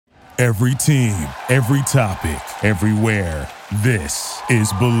Every team, every topic, everywhere. This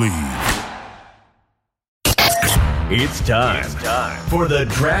is Believe. It's time for the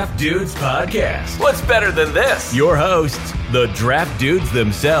Draft Dudes Podcast. What's better than this? Your hosts, the Draft Dudes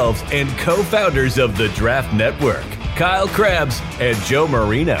themselves and co-founders of the Draft Network, Kyle Krabs and Joe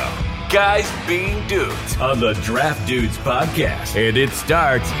Marino. Guys being dudes On the Draft Dudes Podcast. And it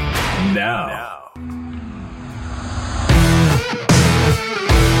starts now.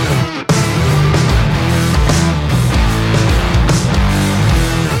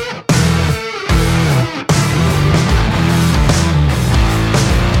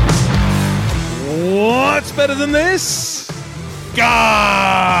 What's better than this?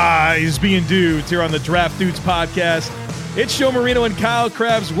 Guys being dudes here on the Draft Dudes Podcast. It's Joe Marino and Kyle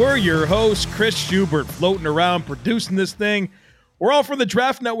Krabs. We're your hosts, Chris Schubert, floating around, producing this thing. We're all from the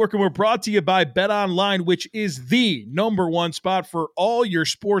Draft Network, and we're brought to you by BetOnline, which is the #1 spot for all your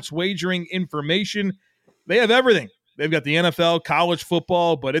sports wagering information. They have everything. They've got the NFL, college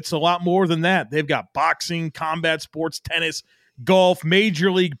football, but it's a lot more than that. They've got boxing, combat sports, tennis, golf,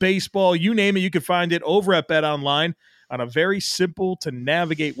 Major League Baseball, you name it, you can find it over at BetOnline on a very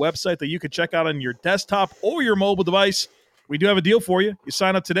simple-to-navigate website that you can check out on your desktop or your mobile device. We do have a deal for you. You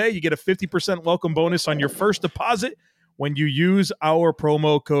sign up today, you get a 50% welcome bonus on your first deposit when you use our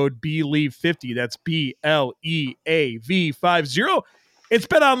promo code BLEAV50. That's BLEAV50. It's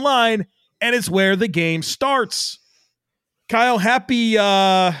BetOnline, and it's where the game starts. Kyle, happy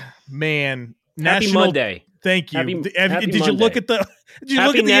Happy Monday. Thank you. Happy did you Monday. look at the? Did you Happy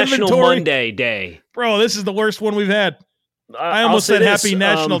look at the National inventory? Monday Day. Bro, this is the worst one we've had. I almost said Happy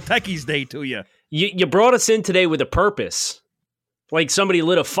National Techies Day to you. You brought us in today with a purpose. Like somebody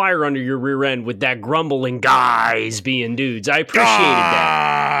lit a fire under your rear end with that grumbling, guys being dudes. I appreciated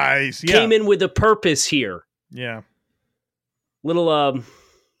that. Guys, yeah. Came in with a purpose here. Yeah. Little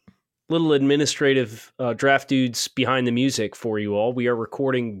administrative draft dudes behind the music for you all. We are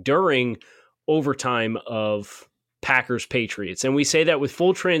recording during overtime of Packers Patriots, and we say that with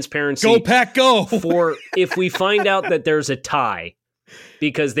full transparency. Go Pack, go! For if we find out that there's a tie,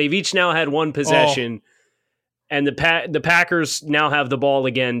 because they've each now had one possession, and the Packers now have the ball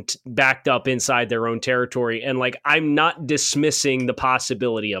again backed up inside their own territory, and like I'm not dismissing the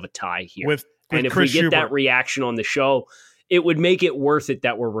possibility of a tie here. And if Chris we get Schubert. that reaction on the show, it would make it worth it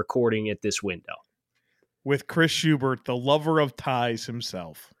that we're recording at this window. With Chris Schubert, the lover of ties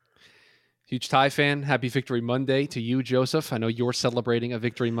himself. Huge tie fan. Happy Victory Monday to you, Joseph. I know you're celebrating a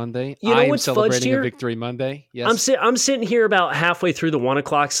Victory Monday. You know I am what's fudged celebrating here? a Victory Monday. Yes. I'm sitting here about halfway through the 1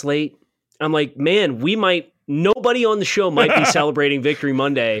 o'clock slate. I'm like, man, nobody on the show might be celebrating Victory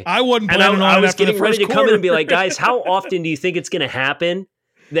Monday. I wasn't And planning on I it was after getting the ready first to come in and be quarter. like, guys, how often do you think it's going to happen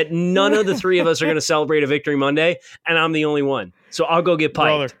that none of the three of us are going to celebrate a Victory Monday, and I'm the only one? So I'll go get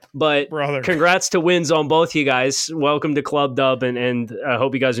piped. Brother. Congrats to wins on both you guys. Welcome to Club Dub, and I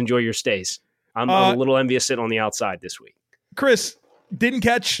hope you guys enjoy your stays. I'm a little envious sitting on the outside this week. Chris, didn't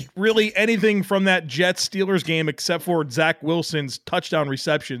catch really anything from that Jets-Steelers game except for Zach Wilson's touchdown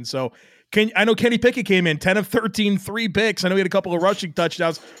reception. So I know Kenny Pickett came in 10 of 13, 3 picks. I know he had a couple of rushing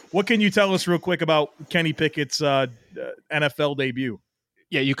touchdowns. What can you tell us real quick about Kenny Pickett's NFL debut?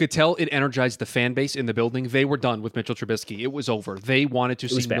 Yeah, you could tell it energized the fan base in the building. They were done with Mitchell Trubisky. It was over. They wanted to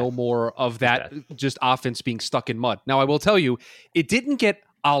see no more of that just offense being stuck in mud. Now, I will tell you, it didn't get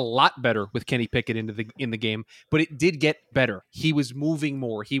a lot better with Kenny Pickett in the game, but it did get better. He was moving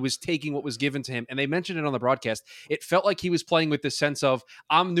more. He was taking what was given to him. And they mentioned it on the broadcast. It felt like he was playing with this sense of,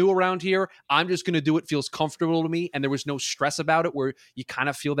 I'm new around here. I'm just going to do it. Feels comfortable to me. And there was no stress about it, where you kind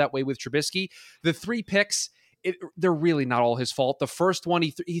of feel that way with Trubisky. The 3 picks, they're really not all his fault. The first one,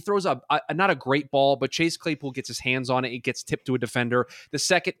 he throws a not a great ball, but Chase Claypool gets his hands on it. It gets tipped to a defender. The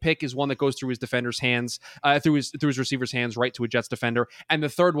second pick is one that goes through his defender's hands, through his receiver's hands, right to a Jets defender. And the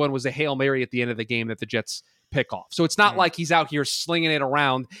third one was a Hail Mary at the end of the game that the Jets pick off. So it's not like he's out here slinging it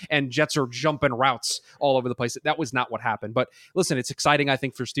around and Jets are jumping routes all over the place. That was not what happened. But listen, it's exciting, I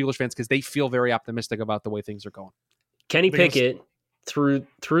think, for Steelers fans because they feel very optimistic about the way things are going. Kenny Pickett threw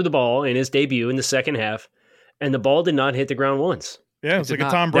the ball in his debut in the second half, and the ball did not hit the ground once. Yeah, it's like a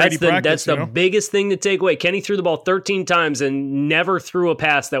Tom Brady practice. That's the biggest thing to take away. Kenny threw the ball 13 times and never threw a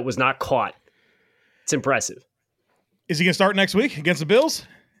pass that was not caught. It's impressive. Is he going to start next week against the Bills?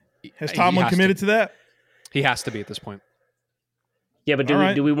 Has Tomlin committed to that? He has to be at this point. Yeah, but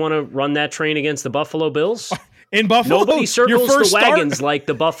do we want to run that train against the Buffalo Bills? In Buffalo? Nobody circles the wagons like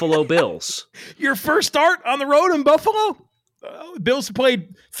the Buffalo Bills. Your first start on the road in Buffalo? Bills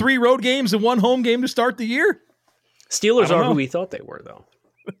played 3 road games and 1 home game to start the year. Steelers are who we thought they were, though.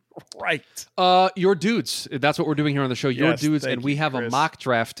 Right. Your dudes. That's what we're doing here on the show. Your dudes, and we have Chris. A mock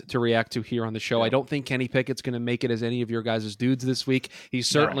draft to react to here on the show. Yeah. I don't think Kenny Pickett's going to make it as any of your guys' dudes this week. He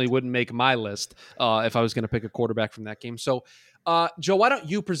certainly wouldn't make my list if I was going to pick a quarterback from that game. So, Joe, why don't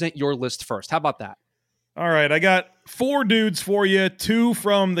you present your list first? How about that? All right. I got 4 dudes for you, 2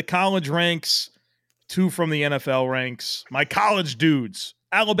 from the college ranks, 2 from the NFL ranks. My college dudes.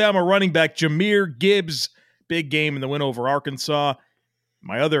 Alabama running back Jahmyr Gibbs. Big game in the win over Arkansas.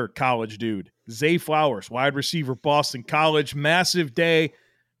 My other college dude, Zay Flowers, wide receiver, Boston College. Massive day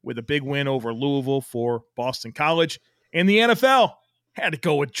with a big win over Louisville for Boston College. In the NFL, had to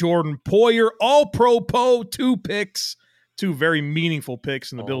go with Jordan Poyer, all-pro Poe, 2 picks, 2 very meaningful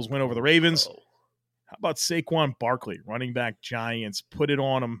picks in the Bills win over the Ravens. How about Saquon Barkley, running back Giants? Put it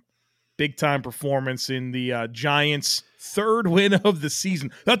on him. Big-time performance in the Giants' 3rd win of the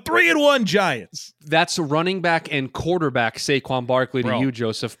season. The 3-1 Giants. That's running back and quarterback Saquon Barkley to you,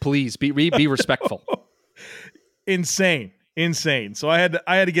 Joseph. Please be respectful. Insane. So I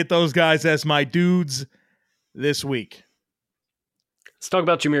had to get those guys as my dudes this week. Let's talk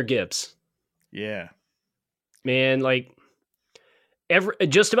about Jahmyr Gibbs. Yeah. Man, like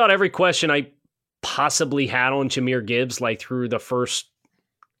just about every question I possibly had on Jahmyr Gibbs, like through the first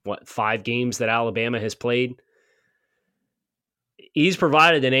 5 games that Alabama has played, he's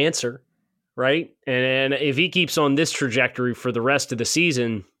provided an answer, right? And if he keeps on this trajectory for the rest of the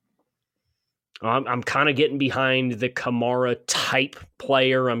season, I'm kind of getting behind the Kamara type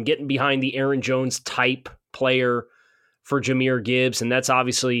player. I'm getting behind the Aaron Jones type player for Jahmyr Gibbs, and that's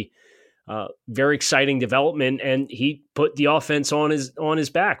obviously very exciting development. And he put the offense on his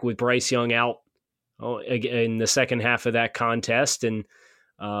back with Bryce Young out in the second half of that contest, and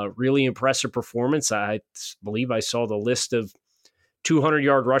really impressive performance. I believe I saw the list of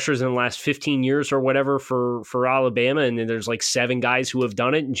 200-yard rushers in the last 15 years or whatever for Alabama, and then there's like 7 guys who have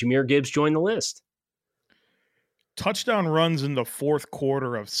done it, and Jahmyr Gibbs joined the list. Touchdown runs in the 4th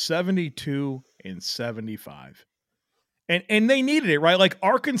quarter of 72 and 75. And they needed it, right? Like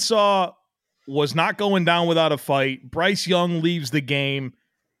Arkansas was not going down without a fight. Bryce Young leaves the game,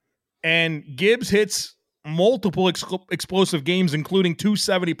 and Gibbs hits multiple explosive games, including 2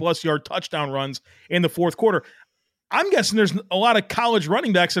 70-plus yard touchdown runs in the 4th quarter. I'm guessing there's a lot of college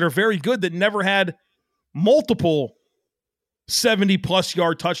running backs that are very good that never had multiple 70-plus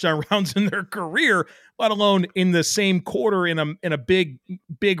yard touchdown rounds in their career, let alone in the same quarter in a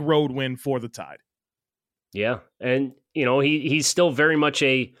big road win for the Tide. Yeah, and he's still very much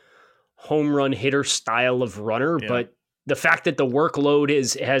a home run hitter style of runner, but the fact that the workload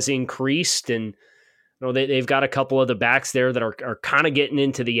has increased, and they've got a couple of the backs there that are kind of getting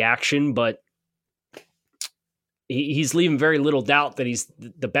into the action, but he's leaving very little doubt that he's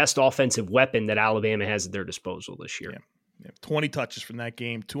the best offensive weapon that Alabama has at their disposal this year. Yeah. 20 touches from that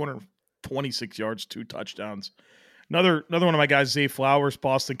game, 226 yards, 2 touchdowns. Another one of my guys, Zay Flowers,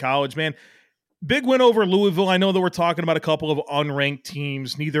 Boston College, man. Big win over Louisville. I know that we're talking about a couple of unranked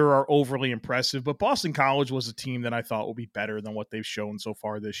teams. Neither are overly impressive, but Boston College was a team that I thought would be better than what they've shown so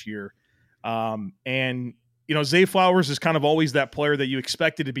far this year. And Zay Flowers is kind of always that player that you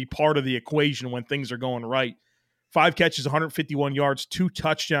expected to be part of the equation when things are going right. 5 catches, 151 yards, 2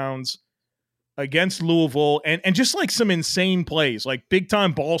 touchdowns against Louisville, and just like some insane plays, like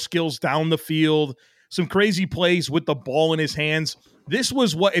big-time ball skills down the field, some crazy plays with the ball in his hands. This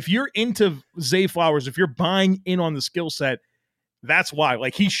was what, if you're into Zay Flowers, if you're buying in on the skill set, that's why.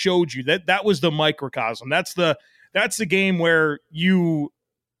 Like, he showed you that was the microcosm. That's the game where you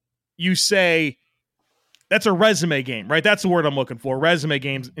say that's a resume game, right? That's the word I'm looking for. Resume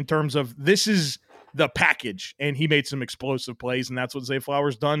games in terms of this is the package, and he made some explosive plays, and that's what Zay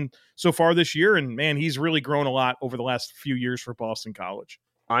Flowers done so far this year. And man, he's really grown a lot over the last few years for Boston College.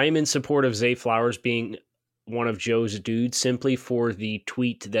 I am in support of Zay Flowers being one of Joe's dudes simply for the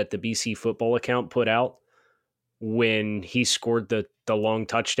tweet that the BC football account put out when he scored the long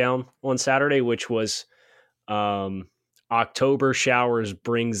touchdown on Saturday, which was October showers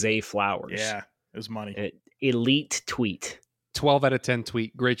bring Zay Flowers. Yeah, it was money. An elite tweet. 12 out of 10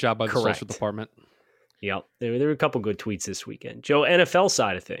 tweet. Great job by the social department. Yeah, there were a couple good tweets this weekend. Joe, NFL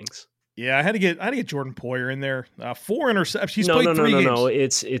side of things. Yeah, I had to get Jordan Poyer in there. 4 interceptions. He's played 3 games. No.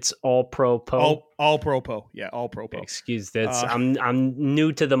 It's all pro Poe. All pro Poe. Yeah, all pro Poe. Excuse that. I'm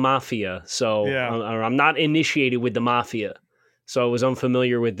new to the mafia, so I'm not initiated with the mafia, so I was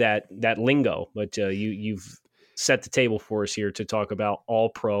unfamiliar with that lingo. But you've set the table for us here to talk about all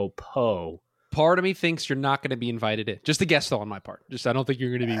pro Poe. Part of me thinks you're not going to be invited in. Just a guess, though, on my part. I don't think you're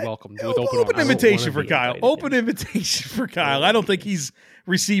going to be welcomed with open arms. Open invitation for Kyle. Open invitation for Kyle. I don't think he's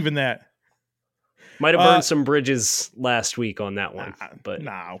receiving that. Might have burned some bridges last week on that one, but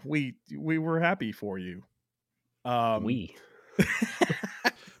we were happy for you. We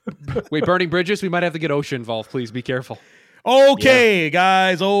Wait, burning bridges? We might have to get OSHA involved. Please be careful. Okay,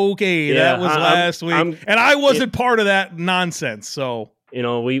 guys. Okay, that was last week, and I wasn't part of that nonsense. So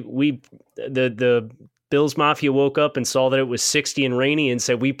the Bills Mafia woke up and saw that it was 60 and rainy, and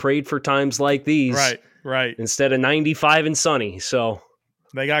said we prayed for times like these, right, instead of 95 and sunny. So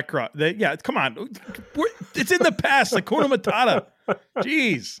they got crushed. Come on, it's in the past. Hakuna Matata.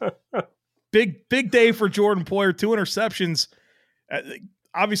 Jeez, big day for Jordan Poyer. 2 interceptions.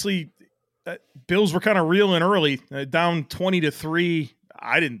 Obviously, Bills were kind of reeling early, down 20-3.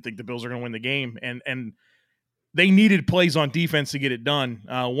 I didn't think the Bills were going to win the game, and they needed plays on defense to get it done.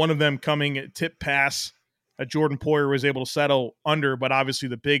 One of them coming at tip pass that Jordan Poyer was able to settle under, but obviously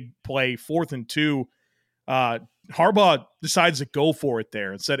the big play, 4th and 2. Harbaugh decides to go for it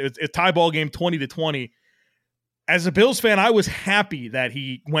there and said it's a tie ball game, 20-20. As a Bills fan, I was happy that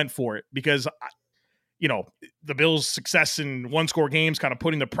he went for it because, the Bills' success in one-score games, kind of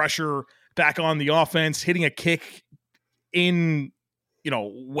putting the pressure back on the offense, hitting a kick in,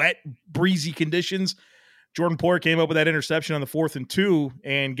 wet, breezy conditions. Jordan Poyer came up with that interception on the 4th and 2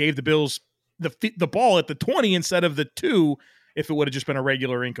 and gave the Bills the ball at the 20 instead of the 2 if it would have just been a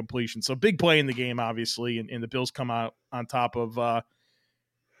regular incompletion. So big play in the game, obviously, and the Bills come out on top of a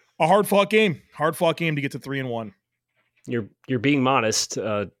hard-fought game to get to 3-1. You're being modest.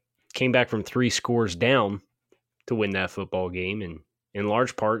 Came back from 3 scores down to win that football game, and in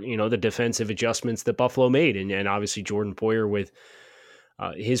large part, the defensive adjustments that Buffalo made, and obviously Jordan Poyer with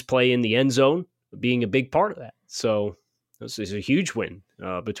his play in the end zone being a big part of that. So this is a huge win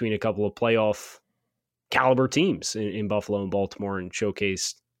between a couple of playoff caliber teams in Buffalo and Baltimore, and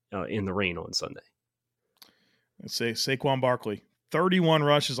showcased in the rain on Sunday. Let's say Saquon Barkley, 31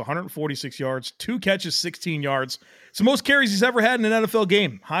 rushes, 146 yards, 2 catches, 16 yards. It's the most carries he's ever had in an NFL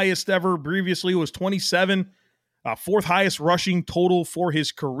game. Highest ever previously was 27, 4th highest rushing total for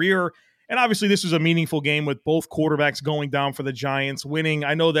his career. And obviously this was a meaningful game with both quarterbacks going down for the Giants, winning.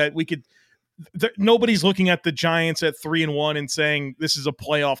 I know that nobody's looking at the Giants at 3-1 and saying this is a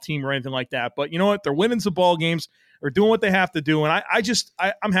playoff team or anything like that. But you know what? They're winning some ball games. They're doing what they have to do. And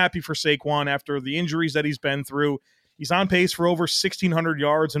I'm happy for Saquon after the injuries that he's been through. He's on pace for over 1,600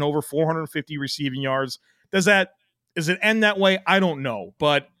 yards and over 450 receiving yards. Does it end that way? I don't know.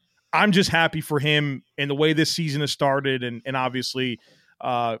 But I'm just happy for him and the way this season has started. And obviously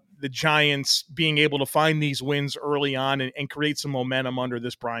the Giants being able to find these wins early on and create some momentum under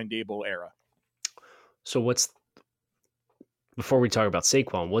this Brian Daboll era. So before we talk about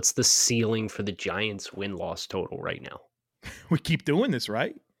Saquon, what's the ceiling for the Giants win-loss total right now? We keep doing this,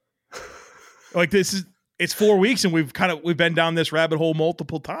 right? It's 4 weeks and we've been down this rabbit hole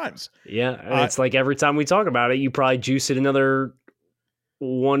multiple times. Yeah. And it's like every time we talk about it, you probably juice it another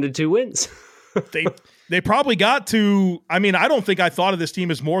 1 to 2 wins. They probably got to, I don't think I thought of this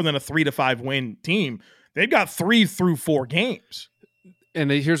team as more than a 3 to 5 win team. They've got 3 through 4 games. And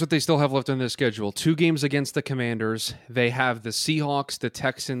here's what they still have left on their schedule. 2 games against the Commanders. They have the Seahawks, the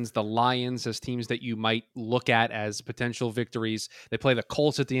Texans, the Lions as teams that you might look at as potential victories. They play the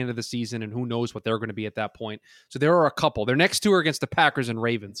Colts at the end of the season, and who knows what they're going to be at that point. So there are a couple. Their next 2 are against the Packers and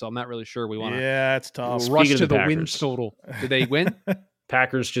Ravens, so I'm not really sure we want to it's tough. rush to the win total. Did they win?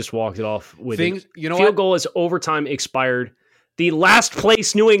 Packers just walked it off with things. You know, field goal is overtime expired. The last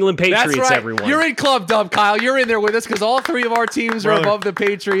place New England Patriots, that's right. Everyone. You're in Club Dub, Kyle. You're in there with us because all 3 of our teams are above the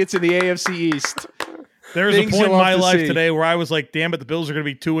Patriots in the AFC East. There was a point in my life today where I was like, damn it, the Bills are going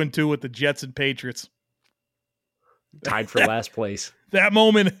to be 2-2 with the Jets and Patriots. Tied for last place. That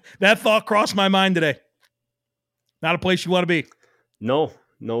moment, that thought crossed my mind today. Not a place you want to be. No,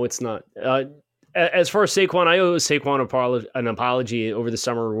 it's not. As far as Saquon, I owe Saquon an apology over the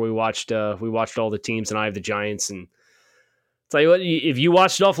summer. We watched all the teams, and I have the Giants. And tell you what, if you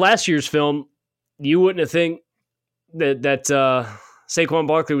watched it off last year's film, you wouldn't have think that Saquon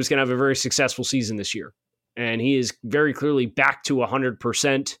Barkley was going to have a very successful season this year, and he is very clearly back to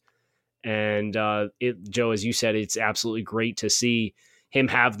 100%. And Joe, as you said, it's absolutely great to see him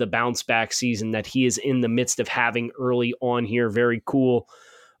have the bounce back season that he is in the midst of having early on here. Very cool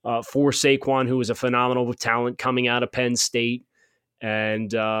for Saquon, who is a phenomenal talent coming out of Penn State,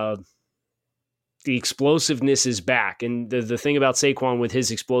 and the explosiveness is back. And the thing about Saquon with his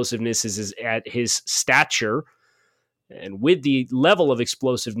explosiveness is at his stature and with the level of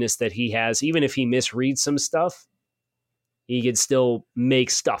explosiveness that he has, even if he misreads some stuff, he can still make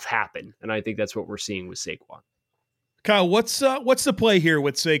stuff happen. And I think that's what we're seeing with Saquon. Kyle, what's the play here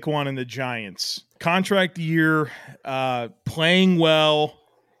with Saquon and the Giants? Contract year, playing well.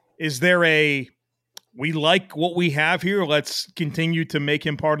 Is there a we like what we have here. Let's continue to make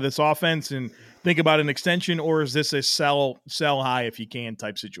him part of this offense and think about an extension, or is this a sell high if you can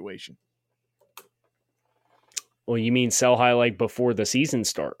type situation? Well, you mean sell high like before the season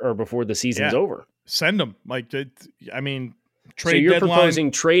start or before the season's over? Send them. Trade so you're deadline.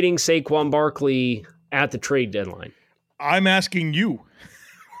 Proposing trading Saquon Barkley at the trade deadline. I'm asking you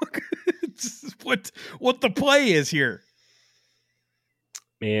what the play is here.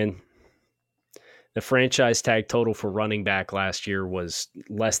 Man, the franchise tag total for running back last year was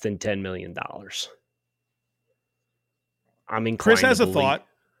less than $10 million. I'm inclined Chris has to a believe, thought.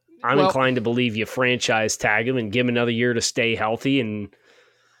 I'm inclined to believe you franchise tag him and give him another year to stay healthy and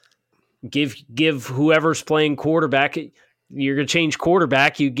give whoever's playing quarterback. You're going to change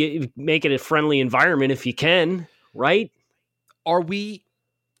quarterback. Make it a friendly environment if you can, right? Are we...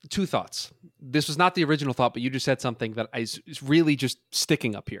 Two thoughts. This was not the original thought, but you just said something that is really just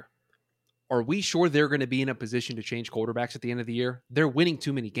sticking up here. Are we sure they're going to be in a position to change quarterbacks at the end of the year? They're winning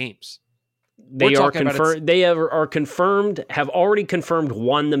too many games. They are confirmed. They are confirmed. Have already confirmed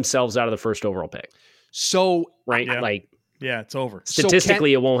won themselves out of the first overall pick. So right, it's over.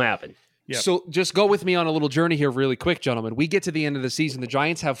 Statistically, it won't happen. Yep. So just go with me on a little journey here really quick, gentlemen. We get to the end of the season. The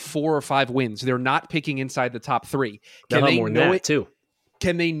Giants have 4 or 5 wins. They're not picking inside the top 3. Can they know it too?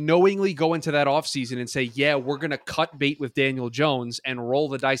 Can they knowingly go into that offseason and say, yeah, we're going to cut bait with Daniel Jones and roll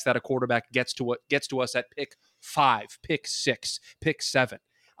the dice that a quarterback gets to us at pick 5, pick 6, pick 7?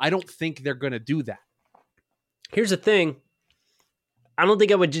 I don't think they're going to do that. Here's the thing. I don't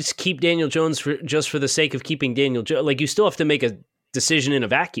think I would just keep Daniel Jones for the sake of keeping Daniel Jones. Like, you still have to make a decision in a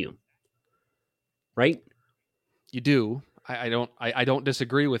vacuum, right? You do. I don't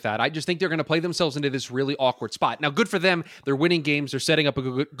disagree with that. I just think they're going to play themselves into this really awkward spot. Now, good for them. They're winning games. They're setting up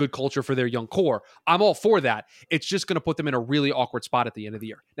a good culture for their young core. I'm all for that. It's just going to put them in a really awkward spot at the end of the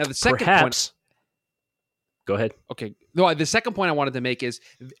year. Now, the second point... Go ahead. Okay. No, the second point I wanted to make is,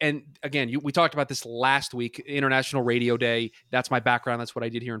 and again, we talked about this last week, International Radio Day. That's my background. That's what I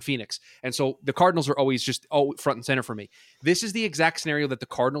did here in Phoenix. And so the Cardinals are always just front and center for me. This is the exact scenario that the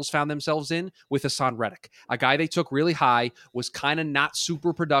Cardinals found themselves in with Hassan Reddick, a guy they took really high, was kind of not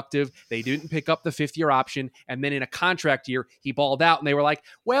super productive. They didn't pick up the 5th-year option. And then in a contract year, he balled out and they were like,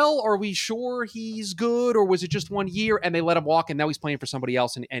 well, are we sure he's good or was it just 1 year? And they let him walk and now he's playing for somebody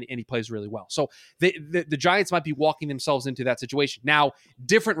else and he plays really well. So the Giants might be walking themselves into that situation. Now,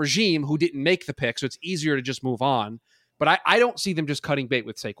 different regime who didn't make the pick, so it's easier to just move on. But I don't see them just cutting bait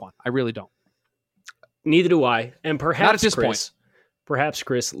with Saquon. I really don't. Neither do I. And perhaps, not at this point. Perhaps,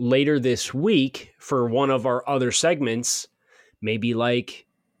 Chris, later this week for one of our other segments, maybe like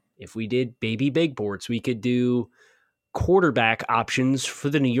if we did baby big boards, we could do quarterback options for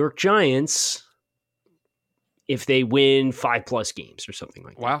the New York Giants if they win 5+ games or something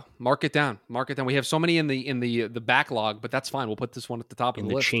like that. Wow. Mark it down. We have so many in the backlog, but that's fine. We'll put this one at the top of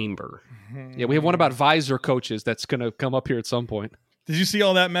the list. Chamber. Yeah, we have one about visor coaches that's going to come up here at some point. Did you see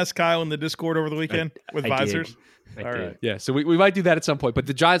all that mess, Kyle, in the Discord over the weekend with visors? I all did. right. Yeah, so we might do that at some point, but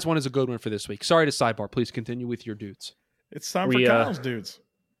the Giants one is a good one for this week. Sorry to sidebar. Please continue with your dudes. It's time for Kyle's dudes.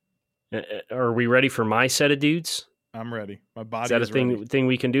 Are we ready for my set of dudes? I'm ready. My body is that is a thing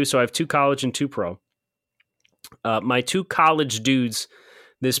we can do? So I have 2 college and 2 pro. My 2 college dudes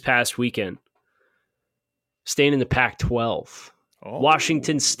this past weekend, staying in the Pac-12.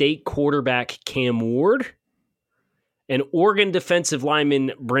 Washington State quarterback Cam Ward and Oregon defensive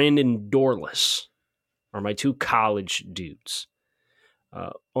lineman Brandon Dorlus are my 2 college dudes.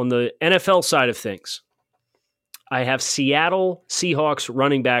 On the NFL side of things, I have Seattle Seahawks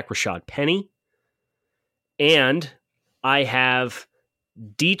running back Rashad Penny, and I have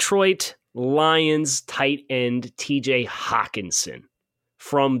Detroit Lions tight end TJ Hawkinson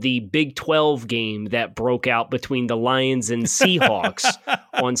from the Big 12 game that broke out between the Lions and Seahawks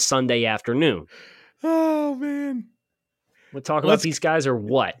on Sunday afternoon. Oh, man. We'll talk about these guys or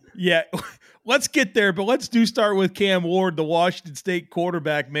what? Yeah, let's get there, but let's start with Cam Ward, the Washington State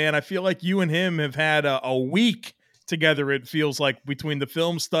quarterback, man. I feel like you and him have had a week together, it feels like, between the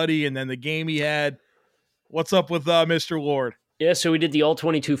film study and then the game he had. What's up with Mr. Ward? Yeah, so we did the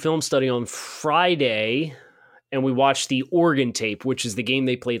All-22 film study on Friday, and we watched the Oregon tape, which is the game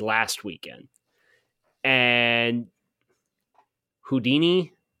they played last weekend. And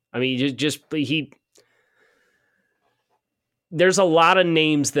Houdini, I mean, there's a lot of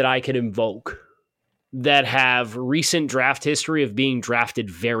names that I could invoke that have recent draft history of being drafted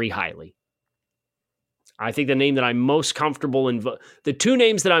very highly. I think the name that I'm most comfortable the 2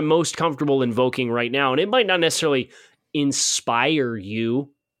 names that I'm most comfortable invoking right now, and it might not necessarily inspire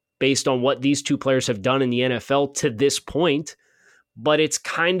you based on what these 2 players have done in the NFL to this point, but it's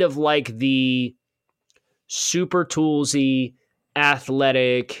kind of like the super toolsy,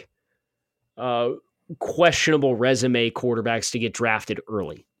 athletic, questionable resume quarterbacks to get drafted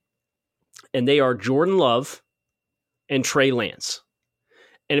early. And they are Jordan Love and Trey Lance.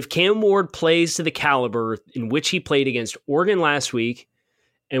 And if Cam Ward plays to the caliber in which he played against Oregon last week,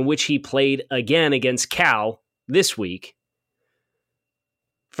 and which he played again against Cal this week,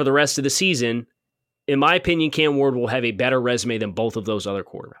 for the rest of the season, in my opinion, Cam Ward will have a better resume than both of those other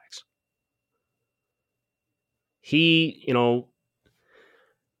quarterbacks. He,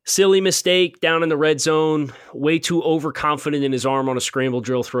 silly mistake down in the red zone, way too overconfident in his arm on a scramble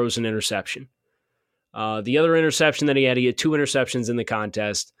drill, throws an interception. The other interception that he had 2 interceptions in the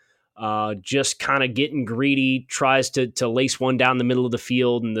contest. Just kind of getting greedy, tries to lace one down the middle of the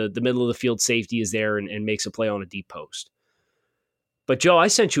field, and the middle of the field safety is there and makes a play on a deep post. But, Joe, I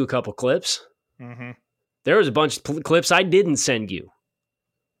sent you a couple clips. Mm-hmm. There was a bunch of clips I didn't send you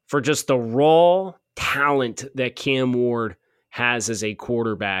for just the raw talent that Cam Ward has as a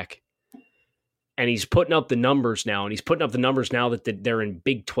quarterback. And he's putting up the numbers now, that they're in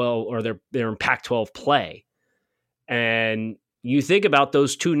Big 12 or they're in Pac-12 play. And you think about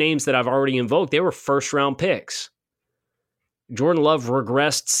those 2 names that I've already invoked, they were first-round picks. Jordan Love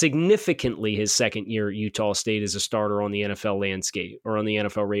regressed significantly his second year at Utah State as a starter on the NFL landscape or on the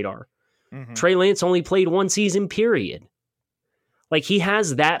NFL radar. Mm-hmm. Trey Lance only played 1 season, period. Like, he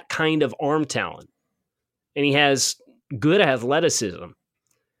has that kind of arm talent, and he has good athleticism,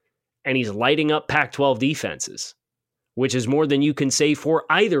 and he's lighting up Pac-12 defenses, which is more than you can say for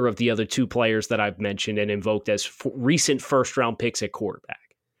either of the other 2 players that I've mentioned and invoked as recent first-round picks at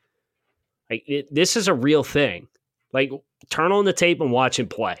quarterback. Like, this is a real thing. Like, turn on the tape and watch him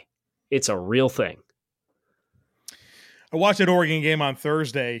play. It's a real thing. I watched that Oregon game on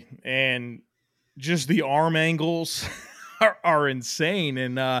Thursday, and just the arm angles are insane.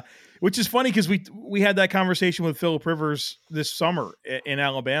 And which is funny because we had that conversation with Phillip Rivers this summer in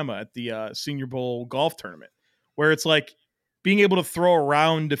Alabama at the Senior Bowl golf tournament, where it's like being able to throw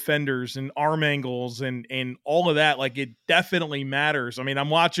around defenders and arm angles and all of that, like, it definitely matters. I mean, I'm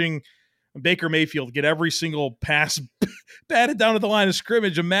watching Baker Mayfield get every single pass batted down at the line of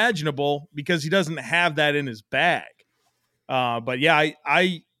scrimmage imaginable because he doesn't have that in his bag. But yeah,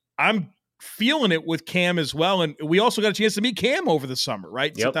 I'm feeling it with Cam as well. And we also got a chance to meet Cam over the summer,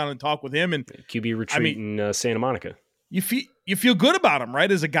 right? Yep. Sit down and talk with him. And QB retreat in Santa Monica. You feel good about him,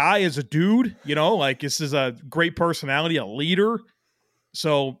 right? As a guy, as a dude, like, this is a great personality, a leader.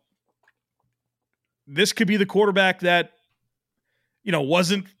 So this could be the quarterback that,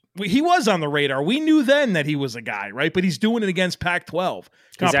 he was on the radar. We knew then that he was a guy, right? But he's doing it against Pac-12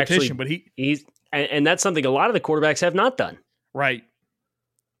 competition. He's and that's something a lot of the quarterbacks have not done. Right.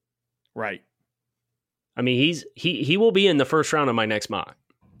 I mean, he will be in the first round of my next mock.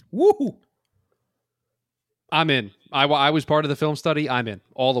 Woo! I'm in. I was part of the film study. I'm in.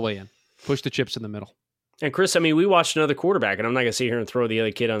 All the way in. Push the chips in the middle. And Chris, I mean, we watched another quarterback, and I'm not going to sit here and throw the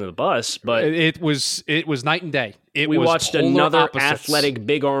other kid under the bus, but it was night and day. We watched another athletic,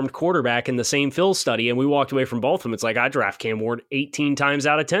 big-armed quarterback in the same Phil study, and we walked away from both of them. It's like, I draft Cam Ward 18 times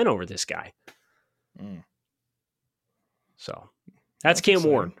out of 10 over this guy. So that's Cam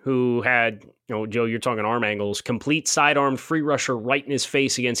Ward, who had, Joe, you're talking arm angles, complete sidearm free rusher right in his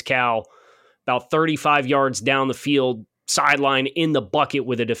face against Cal, about 35 yards down the field, sideline in the bucket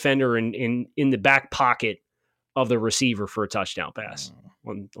with a defender in the back pocket of the receiver for a touchdown pass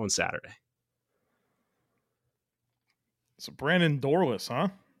on Saturday. So Brandon Dorlus, huh?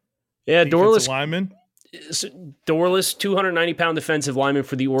 Yeah, Dorlus. Lineman. Dorlus, 290-pound defensive lineman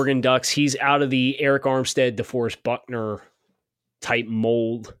for the Oregon Ducks. He's out of the Eric Armstead, DeForest Buckner type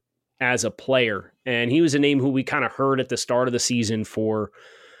mold as a player. And he was a name who we kind of heard at the start of the season for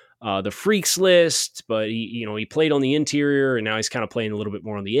the freaks list, but he played on the interior, and now he's kind of playing a little bit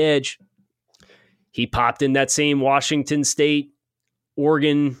more on the edge. He popped in that same Washington State,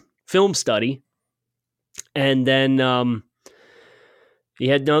 Oregon film study, and then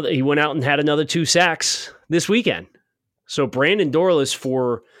he went out and had another 2 sacks this weekend. So Brandon Dorlus,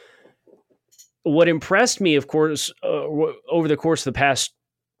 for what impressed me, of course, over the course of the past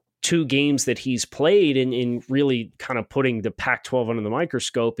 2 games that he's played in really kind of putting the Pac-12 under the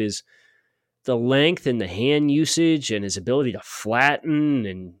microscope, is the length and the hand usage and his ability to flatten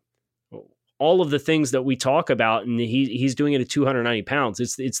and all of the things that we talk about. And he's doing it at 290 pounds.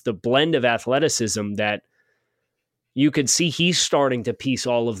 It's the blend of athleticism that you could see he's starting to piece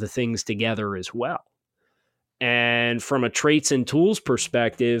all of the things together as well. And from a traits and tools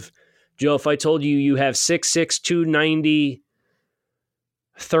perspective, Joe, if I told you have 6'6", 290,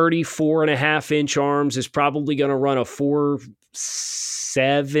 34.5-inch arms, is probably going to run a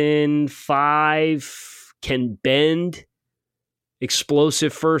 4.75 can bend,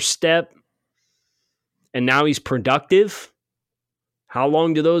 explosive first step, and now he's productive. How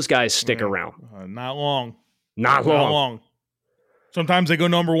long do those guys stick around? Not long. Not long. Sometimes they go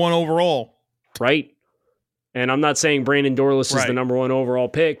number 1 overall. Right. And I'm not saying Brandon Dorlus is the number 1 overall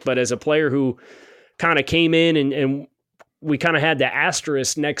pick, but as a player who kind of came in and we kind of had the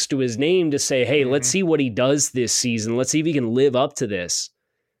asterisk next to his name to say, hey, let's see what he does this season. Let's see if he can live up to this.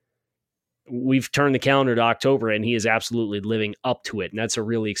 We've turned the calendar to October, and he is absolutely living up to it. And that's a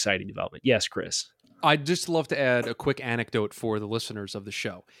really exciting development. Yes, Chris. I'd just love to add a quick anecdote for the listeners of the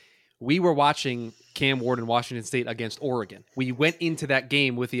show. We were watching Cam Ward in Washington State against Oregon. We went into that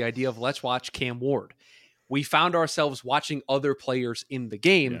game with the idea of let's watch Cam Ward. We found ourselves watching other players in the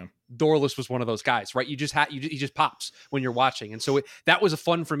game. Yeah. Dorlus was one of those guys, right? He just pops when you're watching. And so that was a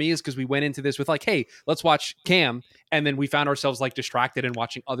fun for me is because we went into this with like, hey, let's watch Cam. And then we found ourselves like distracted and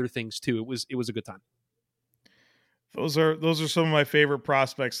watching other things too. It was a good time. Those are some of my favorite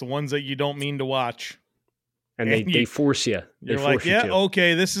prospects, the ones that you don't mean to watch. And they force you. You're like, yeah,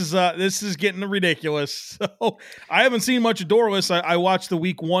 okay, this is getting ridiculous. So I haven't seen much of Dorlus. I watched the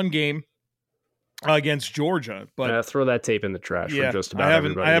week 1 game against Georgia, but throw that tape in the trash. Yeah, for just about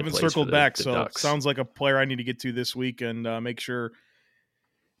I haven't circled back, the so Ducks. Sounds like a player I need to get to this week and make sure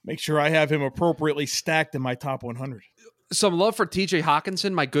I have him appropriately stacked in my top 100. Some love for TJ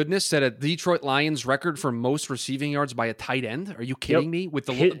Hawkinson. My goodness, set a Detroit Lions record for most receiving yards by a tight end. Are you kidding me? With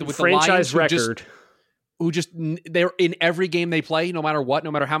the franchise Lions record. Who they're in every game they play, no matter what,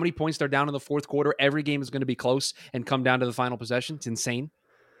 no matter how many points they're down in the fourth quarter, every game is going to be close and come down to the final possession. It's insane.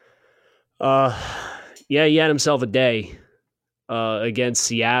 Yeah, he had himself a day against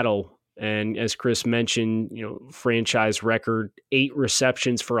Seattle. And as Chris mentioned, franchise record, 8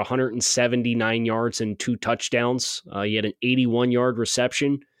 receptions for 179 yards and 2 touchdowns. He had an 81-yard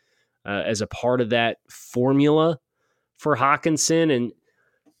reception as a part of that formula for Hawkinson. And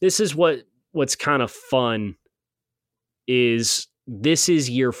this is what's kind of fun is this is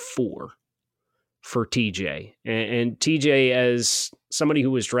year 4 for TJ. And TJ, as somebody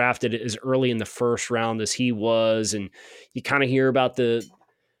who was drafted as early in the first round as he was, and you kind of hear about the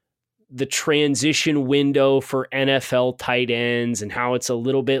transition window for NFL tight ends and how it's a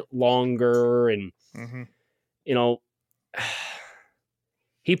little bit longer. And,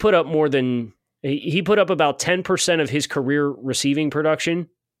 he put up about 10% of his career receiving production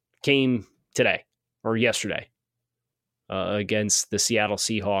came today or yesterday against the Seattle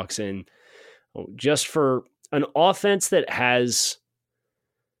Seahawks. And just for an offense that has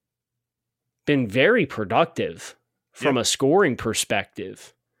been very productive from a scoring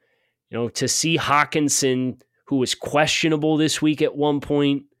perspective, to see Hawkinson, who was questionable this week at one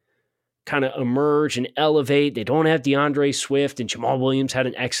point, kind of emerge and elevate. They don't have DeAndre Swift, and Jamal Williams had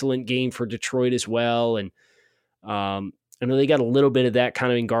an excellent game for Detroit as well. And I know they got a little bit of that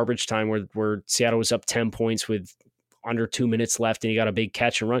kind of in garbage time where Seattle was up 10 points with under 2 minutes left, and he got a big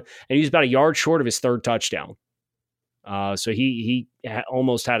catch and run. And he was about a yard short of his 3rd touchdown. So he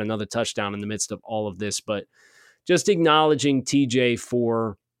almost had another touchdown in the midst of all of this. But just acknowledging TJ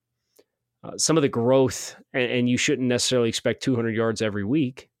for some of the growth, and you shouldn't necessarily expect 200 yards every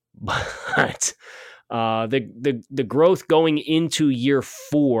week, but the growth going into year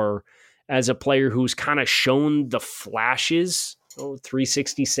 4 as a player who's kind of shown the flashes.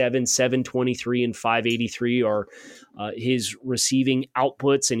 367, 723, and 583 are his receiving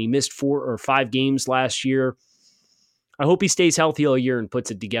outputs, and he missed 4 or 5 games last year. I hope he stays healthy all year and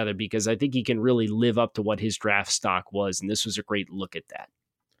puts it together, because I think he can really live up to what his draft stock was, and this was a great look at that.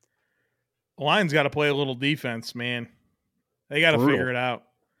 The Lions got to play a little defense, man. They got to figure it out.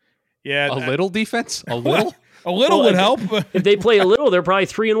 Yeah, little defense? A little? A little would help. If they play a little, they're probably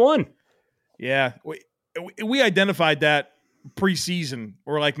 3-1. Yeah, we identified that preseason.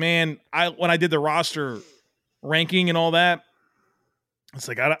 We're like, man, when I did the roster ranking and all that, it's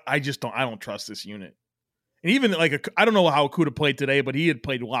like I don't trust this unit. And even I don't know how Okudah played today, but he had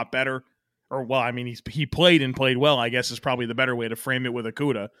played a lot better. Or he played and played well, I guess is probably the better way to frame it with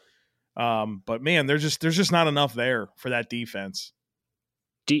Okudah. But man, there's just not enough there for that defense.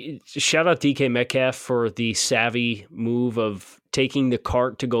 Shout out DK Metcalf for the savvy move of taking the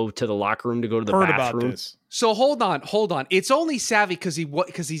cart to go to the locker room to go to the bathroom. About this. So hold on. It's only savvy because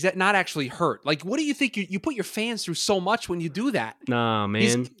he's not actually hurt. Like, what do you think? You put your fans through so much when you do that. Nah,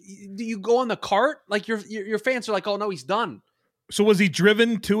 man. Do you go on the cart? Like your fans are like, oh no, he's done. So was he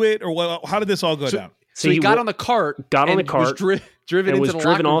driven to it, or how did this all go down? So he got on the cart. Driven into the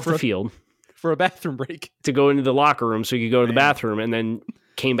locker room off the field for a bathroom break to go into the locker room so he could go to the bathroom, and then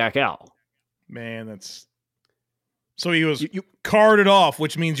came back out. Man, that's So he was carted off,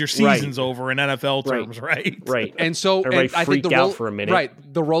 which means your season's over in NFL terms, right? Right. And so I think out for a minute. Right.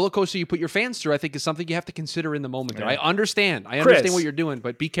 The roller coaster you put your fans through, I think, is something you have to consider in the moment there. Yeah. I understand Chris, what you're doing,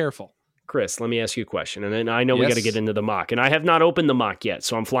 but be careful. Chris, let me ask you a question. And then I know we got to get into the mock. And I have not opened the mock yet,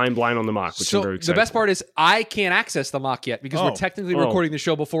 so I'm flying blind on the mock, which I'm very excited. The best part is I can't access the mock yet because we're technically recording the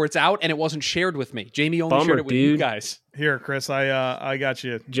show before it's out, and it wasn't shared with me. Jamie only shared it with you guys. Here, Chris, I got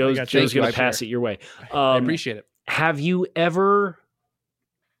you. Joe's going to pass it your way. I appreciate it. Have you ever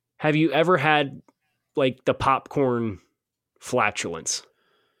had like the popcorn flatulence?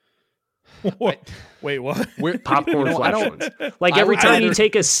 Wait, what? Popcorn flatulence. Like every time you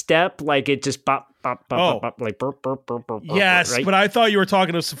take a step, like it just pop, like burp, burp, burp, burp. Yes, right? But I thought you were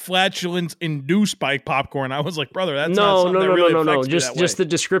talking of some flatulence induced by popcorn. I was like, brother, that's not something that really affects me that way. Just the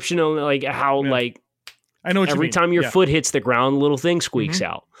description of like how like I know what every you mean. time your foot hits the ground, a little thing squeaks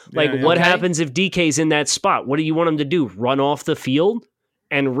out. Like what happens if DK's in that spot? What do you want him to do? Run off the field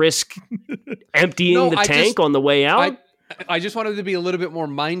and risk emptying the tank on the way out? I just wanted to be a little bit more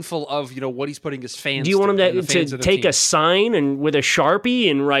mindful of what he's putting his fans. Do you want him to take a sign and with a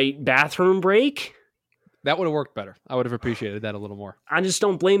Sharpie and write bathroom break? That would have worked better. I would have appreciated that a little more. I just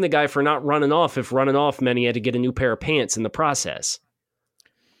don't blame the guy for not running off. If running off meant he had to get a new pair of pants in the process.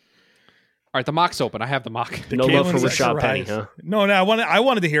 All right, the mock's open. I have the mock. No love for Rashad Penny, huh? No, I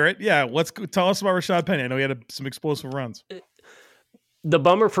wanted to hear it. Yeah, tell us about Rashad Penny. I know he had some explosive runs. The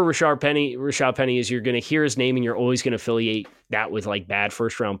bummer for Rashad Penny is you're going to hear his name and you're always going to affiliate that with like bad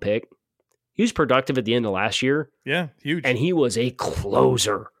first round pick. He was productive at the end of last year. Yeah, huge. And he was a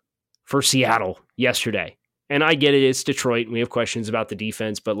closer for Seattle yesterday. And I get it, it's Detroit and we have questions about the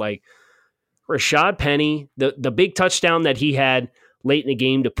defense, but like Rashad Penny, the big touchdown that he had late in the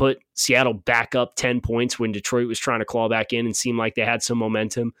game to put Seattle back up 10 points when Detroit was trying to claw back in and seemed like they had some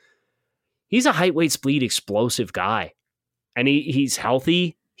momentum. He's a height, weight, speed, explosive guy. And he's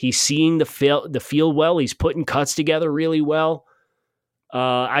healthy. He's seeing the field well. He's putting cuts together really well.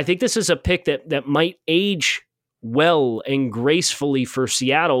 I think this is a pick that might age well and gracefully for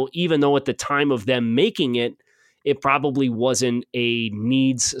Seattle, even though at the time of them making it, it probably wasn't a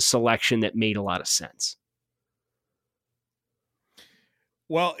needs selection that made a lot of sense.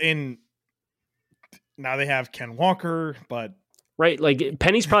 Well, now they have Ken Walker, but... Right, like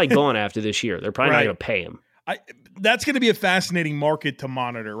Penny's probably gone after this year. They're probably not going to pay him. That's going to be a fascinating market to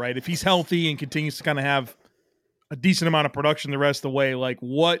monitor, right? If he's healthy and continues to kind of have a decent amount of production the rest of the way, like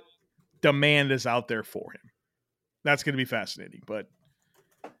what demand is out there for him? That's going to be fascinating. But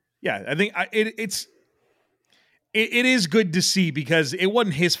yeah, I think it is good to see because it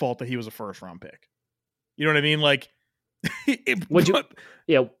wasn't his fault that he was a first round pick. You know what I mean? Like, what'd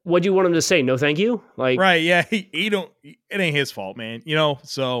you want him to say? No, thank you. Like, right? Yeah, it ain't his fault, man.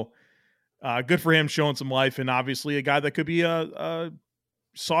 So. Good for him showing some life, and obviously a guy that could be a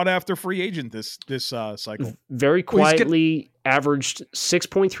sought-after free agent this cycle. Very quietly averaged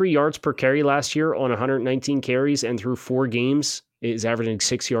 6.3 yards per carry last year on 119 carries, and through 4 games is averaging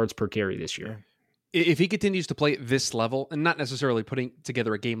 6 yards per carry this year. If he continues to play at this level, and not necessarily putting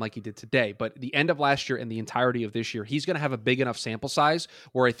together a game like he did today, but the end of last year and the entirety of this year, he's going to have a big enough sample size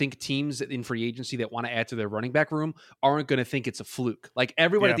where I think teams in free agency that want to add to their running back room aren't going to think it's a fluke. Like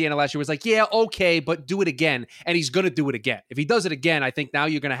everybody at the end of last year was like, yeah, okay, but do it again. And he's going to do it again. If he does it again, I think now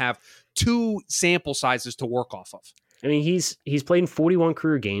you're going to have 2 sample sizes to work off of. I mean, he's played in 41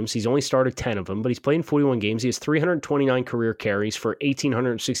 career games. He's only started 10 of them, but he's played in 41 games. He has 329 career carries for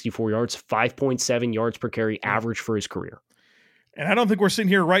 1,864 yards, 5.7 yards per carry average for his career. And I don't think we're sitting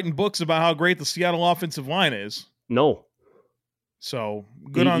here writing books about how great the Seattle offensive line is. No. So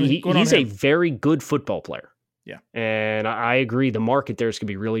he's a very good football player. Yeah. And I agree. The market there is going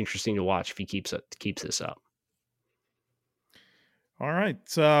to be really interesting to watch if he keeps this up. All right.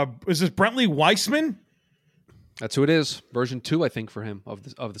 Is this Brentley Weissman? That's who it is. Version 2, I think, for him of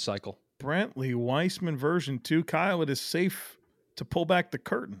the cycle. Brentley Weissman version 2. Kyle, it is safe to pull back the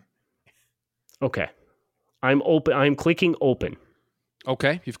curtain. Okay. I'm open. I'm clicking open.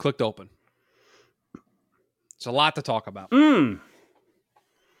 Okay, you've clicked open. It's a lot to talk about. Oh,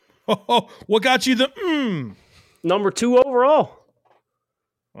 what got you the Number 2 overall.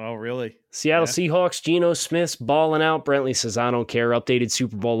 Oh, really? Seattle Seahawks, Geno Smith's balling out. Brentley says, I don't care. Updated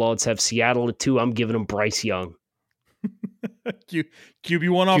Super Bowl odds have Seattle at 2. I'm giving them Bryce Young.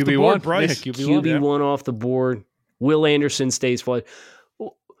 QB1 off the board, Bryce. Yeah, QB1 off the board. Will Anderson stays flat.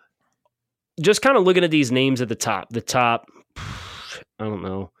 Just kind of looking at these names at the top. The top, I don't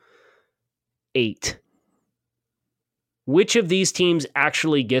know, 8. Which of these teams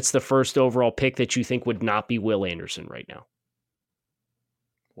actually gets the first overall pick that you think would not be Will Anderson right now?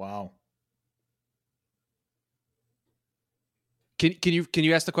 Wow. Can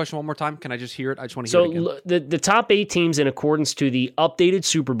you ask the question one more time? Can I just hear it? I just want to hear it again. The top 8 teams in accordance to the updated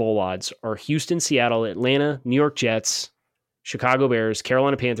Super Bowl odds are Houston, Seattle, Atlanta, New York Jets, Chicago Bears,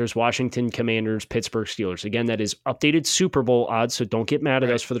 Carolina Panthers, Washington Commanders, Pittsburgh Steelers. Again, that is updated Super Bowl odds, so don't get mad at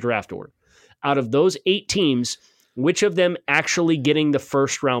us for the draft order. Out of those 8 teams, which of them actually getting the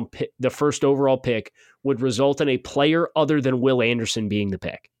first overall pick would result in a player other than Will Anderson being the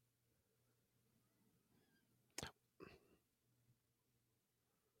pick?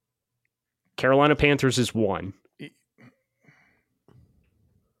 Carolina Panthers is 1.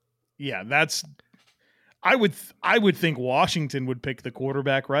 Yeah, that's. I would think Washington would pick the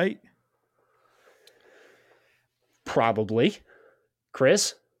quarterback, right? Probably.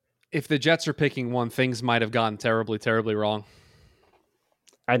 Chris? If the Jets are picking 1, things might have gone terribly, terribly wrong.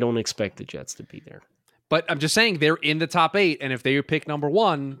 I don't expect the Jets to be there. But I'm just saying they're in the top 8, and if they pick number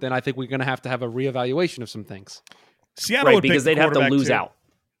 1, then I think we're going to have a reevaluation of some things. Seattle would because pick they'd have to lose out.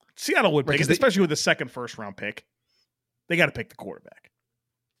 Seattle would pick it, especially with the second first-round pick. They got to pick the quarterback.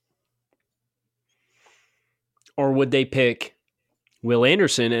 Or would they pick Will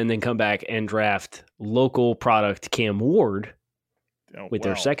Anderson and then come back and draft local product Cam Ward with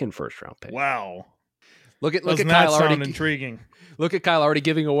their second first-round pick? Wow. Look at Kyle already intriguing. Look at Kyle already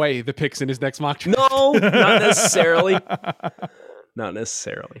giving away the picks in his next mock draft. No, not necessarily. Not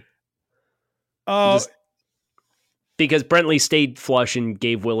necessarily. Because Brentley stayed flush and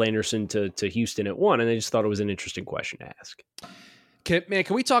gave Will Anderson to Houston at 1, and I just thought it was an interesting question to ask. Can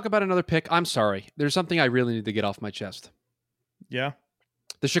we talk about another pick? I'm sorry. There's something I really need to get off my chest. Yeah.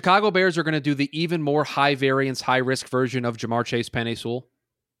 The Chicago Bears are going to do the even more high-variance, high-risk version of Jamar Chase, Penei Sewell.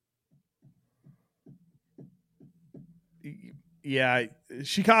 Yeah,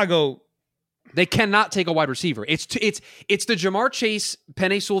 Chicago. They cannot take a wide receiver. It's the Jamar Chase,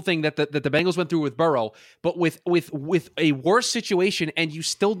 Penei Sewell thing that the Bengals went through with Burrow, but with a worse situation, and you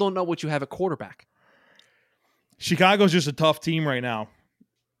still don't know what you have at quarterback. Chicago's just a tough team right now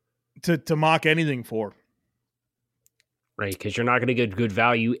to mock anything for. Right, because you're not going to get good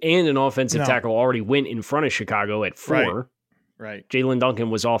value, and an offensive tackle already went in front of Chicago at 4. Right. Jalen Duncan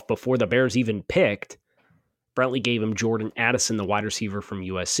was off before the Bears even picked. Brentley gave him Jordan Addison, the wide receiver from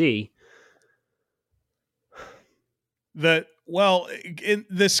USC.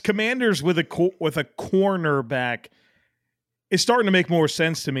 This Commanders with a cornerback is starting to make more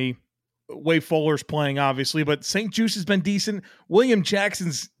sense to me. Way Fuller's playing, obviously, but St. Juice has been decent. William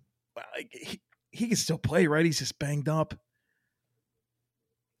Jackson's he can still play, right? He's just banged up.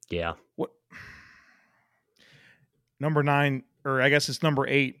 Yeah. What? Number 9, or I guess it's number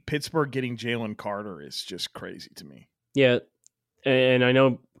 8. Pittsburgh getting Jalen Carter is just crazy to me. Yeah, and I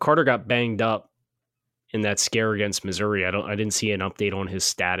know Carter got banged up in that scare against Missouri. I didn't see an update on his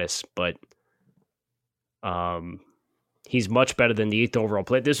status, but he's much better than the 8th overall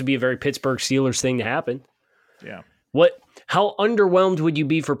play. This would be a very Pittsburgh Steelers thing to happen. Yeah. How underwhelmed would you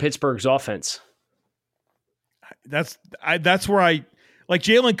be for Pittsburgh's offense? That's where I like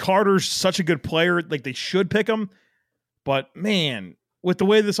Jalen Carter's such a good player. Like they should pick him, but man, with the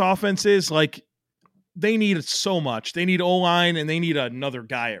way this offense is, like they need so much. They need O-line and they need another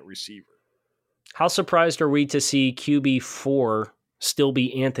guy at receiver. How surprised are we to see QB4 still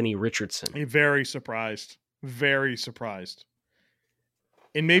be Anthony Richardson? Very surprised. Very surprised.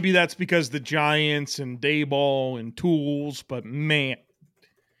 And maybe that's because the Giants and Dayball and tools, but man,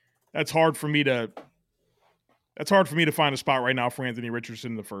 that's hard for me to find a spot right now for Anthony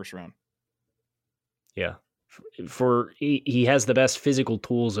Richardson in the first round. Yeah. He has the best physical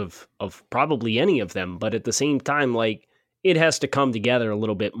tools of probably any of them, but at the same time, like it has to come together a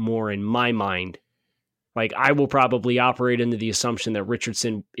little bit more in my mind. Like I will probably operate under the assumption that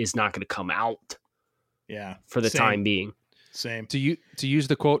Richardson is not going to come out. Yeah. For the time being. Same. To use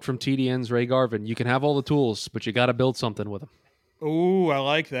the quote from TDN's Ray Garvin, you can have all the tools, but you got to build something with them. Ooh, I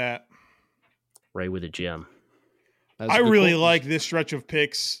like that. Ray with a gem. I really like this stretch of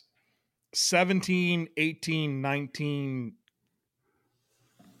picks. 17, 18, 19.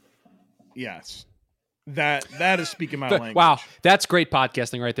 Yes. That is speaking my language. Wow, that's great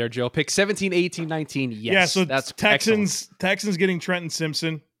podcasting right there, Joe. Pick 17, 18, 19. Yes. Yeah, so that's Texans getting Trenton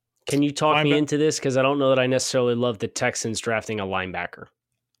Simpson. Can you talk me into this? Because I don't know that I necessarily love the Texans drafting a linebacker.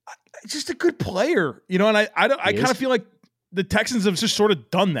 Just a good player, and I kind of feel like the Texans have just sort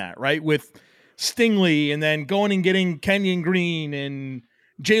of done that, right? With Stingley and then going and getting Kenyon Green and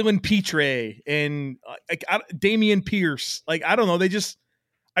Jalen Petre and Damian Pierce. Like, I don't know.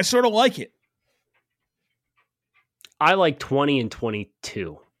 I sort of like it. I like 20 and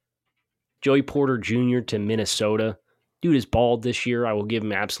 22. Joey Porter Jr. to Minnesota. Dude is bald this year. I will give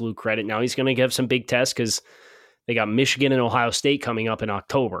him absolute credit. Now he's going to have some big tests because They got Michigan and Ohio State coming up in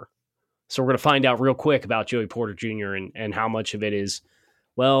October. So we're going to find out real quick about Joey Porter Jr. and how much of it is,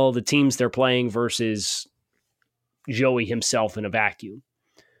 well, the teams they're playing versus Joey himself in a vacuum.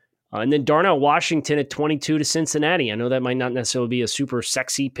 And then Darnell Washington at 22 to Cincinnati. I know that might not necessarily be a super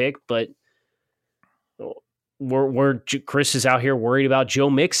sexy pick, but Chris is out here worried about Joe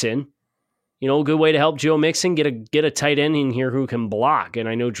Mixon. You know, a good way to help Joe Mixon, get a tight end in here who can block. And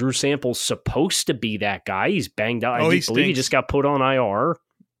I know Drew Sample's supposed to be that guy. He's banged up. I believe he just got put on IR.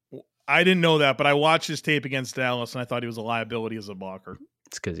 I didn't know that, but I watched his tape against Dallas, and I thought he was a liability as a blocker.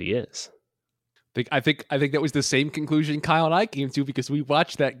 It's because he is. I think that was the same conclusion Kyle and I came to because we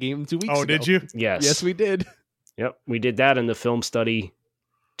watched that game 2 weeks ago. Oh, did you? Yes. Yes, we did. Yep, we did that in the film study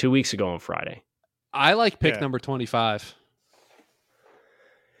 2 weeks ago on Friday. I like pick number 25.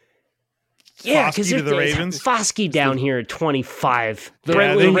 Yeah, because the Ravens. Foskey down here at 25. The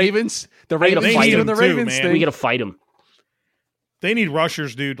Ravens. The Ravens. We got to fight him. They need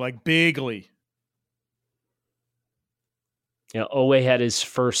rushers, dude, like bigly. Yeah, Owe had his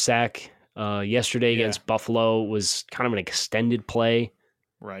first sack yesterday against Buffalo. Was kind of an extended play.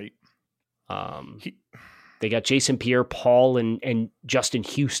 Right. They got Jason Pierre-Paul and Justin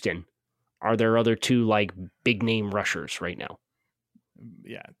Houston are their other two like big name rushers right now.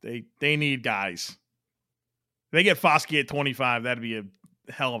 Yeah, they need guys. If they get Foskey at 25, that'd be a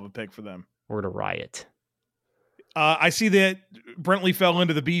hell of a pick for them. We're to riot. I see that Brentley fell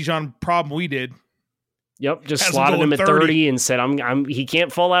into the Bijan problem we did. Yep, just slotted him at 30 and said, he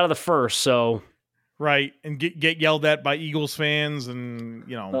can't fall out of the first, so. Right, and get yelled at by Eagles fans, and,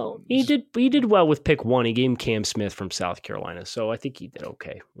 you know. Well, he did well with pick 1. He gave him Cam Smith from South Carolina, so I think he did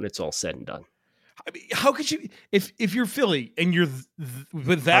okay when it's all said and done. I mean, how could you, if you're Philly and you're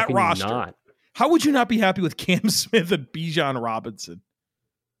with that roster, how would you not be happy with Cam Smith and Bijan Robinson?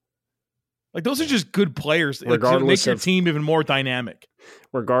 Like, those are just good players. Regardless, make your team even more dynamic.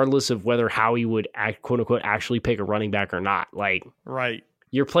 Regardless of whether Howie would quote unquote actually pick a running back or not. Like, right.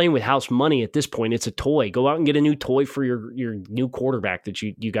 You're playing with house money at this point. It's a toy. Go out and get a new toy for your new quarterback that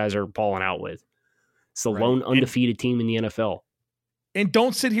you guys are balling out with. It's the lone undefeated team in the NFL. And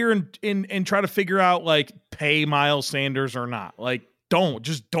don't sit here and try to figure out, like, pay Miles Sanders or not. Like, don't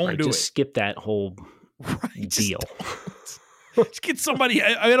do it. Just skip that whole deal. Just get somebody.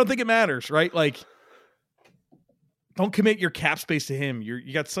 I don't think it matters, right? Like, don't commit your cap space to him.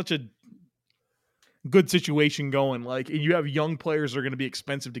 You got such a good situation going. Like, you have young players that are going to be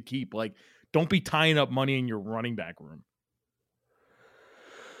expensive to keep. Like, don't be tying up money in your running back room.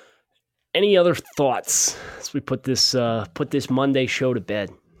 Any other thoughts as we put this Monday show to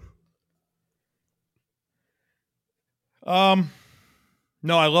bed? No,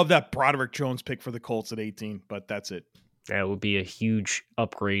 I love that Broderick Jones pick for the Colts at 18, but that's it. That would be a huge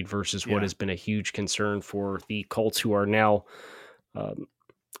upgrade versus what has been a huge concern for the Colts, who are now.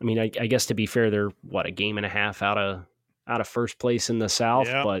 I guess to be fair, they're a game and a half out of first place in the South,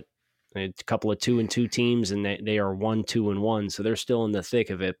 but a couple of 2-2 teams, and they are 1-2-1, so they're still in the thick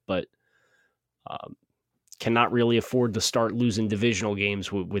of it, but cannot really afford to start losing divisional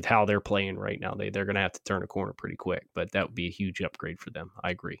games with how they're playing right now. They're going to have to turn a corner pretty quick, but that would be a huge upgrade for them. I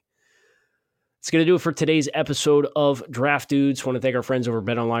agree. It's going to do it for today's episode of Draft Dudes. I want to thank our friends over at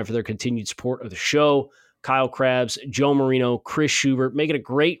BetOnline for their continued support of the show. Kyle Krabs, Joe Marino, Chris Schubert. Make it a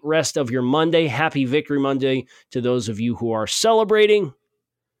great rest of your Monday. Happy Victory Monday to those of you who are celebrating.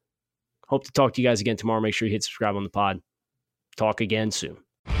 Hope to talk to you guys again tomorrow. Make sure you hit subscribe on the pod. Talk again soon.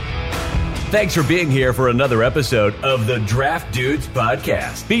 Thanks for being here for another episode of the Draft Dudes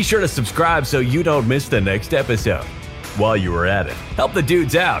podcast. Be sure to subscribe so you don't miss the next episode. While you are at it, help the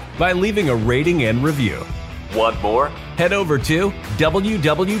dudes out by leaving a rating and review. Want more? Head over to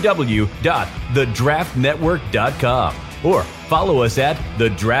www.thedraftnetwork.com or follow us at The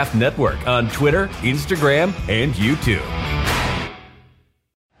Draft Network on Twitter, Instagram, and YouTube.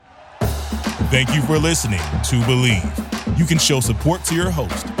 Thank you for listening to Believe. You can show support to your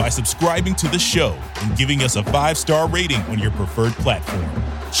host by subscribing to the show and giving us a 5-star rating on your preferred platform.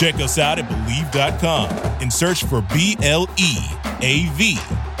 Check us out at Believe.com and search for BLEAV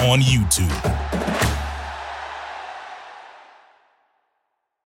on YouTube.